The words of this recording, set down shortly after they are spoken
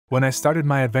When I started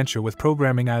my adventure with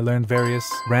programming, I learned various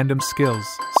random skills.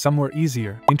 Some were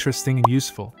easier, interesting, and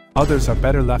useful. Others are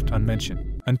better left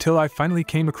unmentioned. Until I finally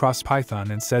came across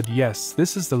Python and said, yes,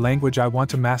 this is the language I want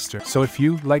to master. So if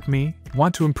you, like me,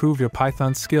 want to improve your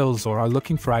Python skills or are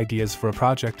looking for ideas for a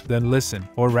project, then listen,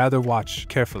 or rather watch,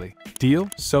 carefully. Deal?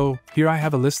 So, here I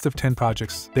have a list of 10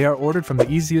 projects. They are ordered from the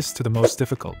easiest to the most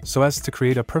difficult, so as to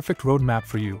create a perfect roadmap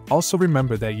for you. Also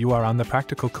remember that you are on the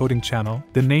Practical Coding channel.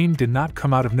 The name did not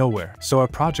come out of nowhere, so our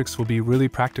projects will be really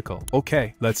practical.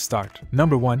 Okay, let's start.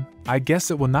 Number 1. I guess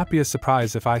it will not be a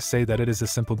surprise if I say that it is a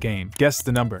simple game. Guess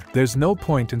the number. There's no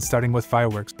point in starting with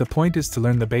fireworks. The point is to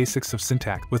learn the basics of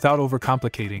syntax without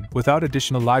overcomplicating, without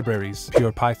additional libraries,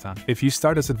 pure Python. If you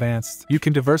start as advanced, you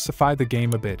can diversify the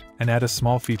game a bit and add a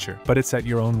small feature, but it's at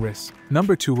your own risk.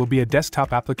 Number 2 will be a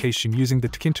desktop application using the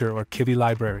Tkinter or Kivy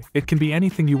library. It can be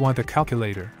anything you want: a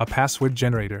calculator, a password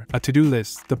generator, a to-do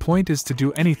list. The point is to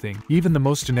do anything, even the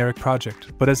most generic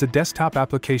project, but as a desktop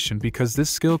application, because this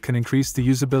skill can increase the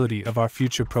usability of our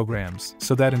future programs,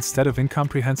 so that instead of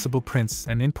incomprehensible prints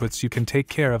and inputs, you can take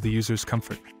care of the user's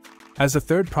comfort. As a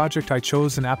third project, I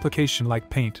chose an application like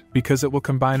Paint, because it will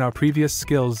combine our previous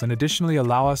skills and additionally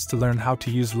allow us to learn how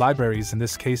to use libraries. In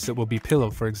this case, it will be Pillow,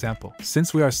 for example.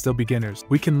 Since we are still beginners,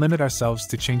 we can limit ourselves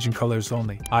to changing colors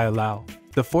only. I allow.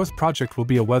 The fourth project will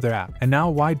be a weather app. And now,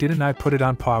 why didn't I put it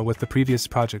on par with the previous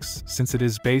projects, since it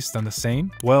is based on the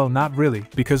same? Well, not really,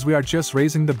 because we are just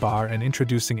raising the bar and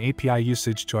introducing API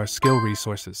usage to our skill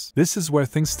resources. This is where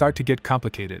things start to get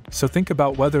complicated, so think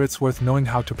about whether it's worth knowing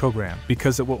how to program,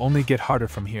 because it will only get harder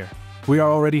from here. We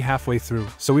are already halfway through,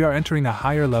 so we are entering a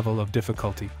higher level of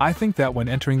difficulty. I think that when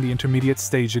entering the intermediate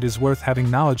stage, it is worth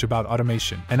having knowledge about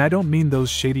automation. And I don't mean those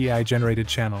shady AI-generated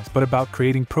channels, but about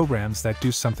creating programs that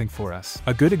do something for us.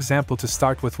 A good example to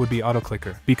start with would be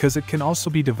AutoClicker, because it can also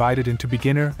be divided into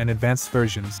beginner and advanced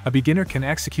versions. A beginner can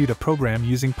execute a program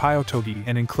using PyAutoGui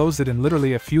and enclose it in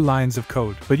literally a few lines of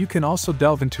code, but you can also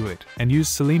delve into it and use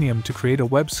Selenium to create a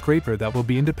web scraper that will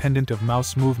be independent of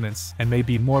mouse movements and may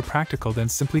be more practical than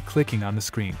simply clicking on the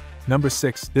screen. Number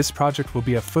 6. This project will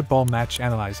be a football match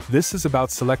analyzer. This is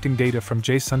about selecting data from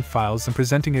JSON files and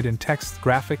presenting it in text,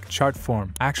 graphic, chart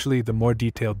form. Actually, the more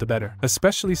detailed the better,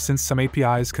 especially since some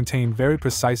APIs contain very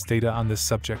precise data on this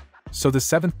subject. So the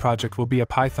 7th project will be a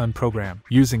Python program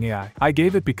using AI. I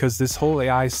gave it because this whole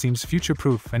AI seems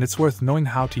future-proof and it's worth knowing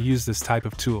how to use this type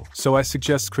of tool. So I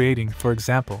suggest creating, for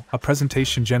example, a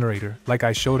presentation generator like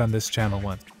I showed on this channel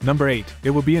once. Number 8.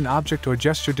 It will be an object or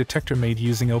gesture detector made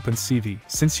using OpenCV.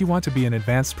 Since you want to be an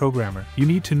advanced programmer, you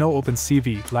need to know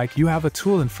OpenCV, like you have a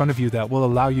tool in front of you that will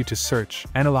allow you to search,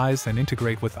 analyze, and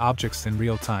integrate with objects in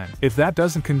real time. If that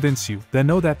doesn't convince you, then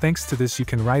know that thanks to this you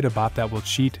can write a bot that will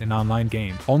cheat an online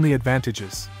game. Only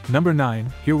advantages. Number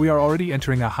 9. Here we are already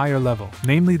entering a higher level.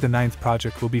 Namely, the 9th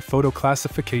project will be photo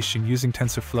classification using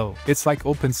TensorFlow. It's like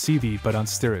OpenCV but on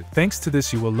steroids. Thanks to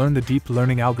this you will learn the deep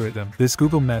learning algorithm, this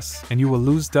Google mess, and you will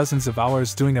lose dozens of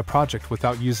hours doing a project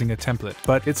without using a template.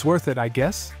 But it's worth it, I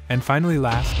guess? And finally,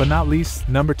 last but not least,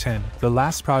 number 10. The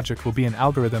last project will be an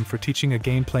algorithm for teaching a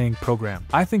game-playing program.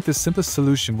 I think the simplest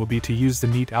solution will be to use the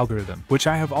NEAT algorithm, which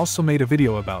I have also made a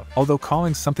video about, although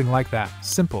calling something like that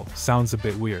simple sounds a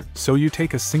bit weird. So you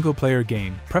take a single-player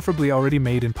game, preferably already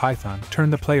made in Python, turn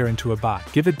the player into a bot,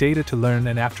 give it data to learn,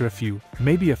 and after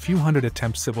maybe a few hundred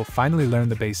attempts it will finally learn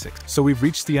the basics. So we've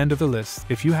reached the end of the list.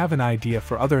 If you have an idea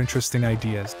for other interesting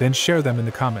ideas, then share them in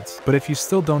the comments. But if you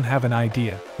still don't have an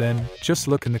idea, then just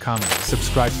look in the comments.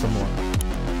 Subscribe for more.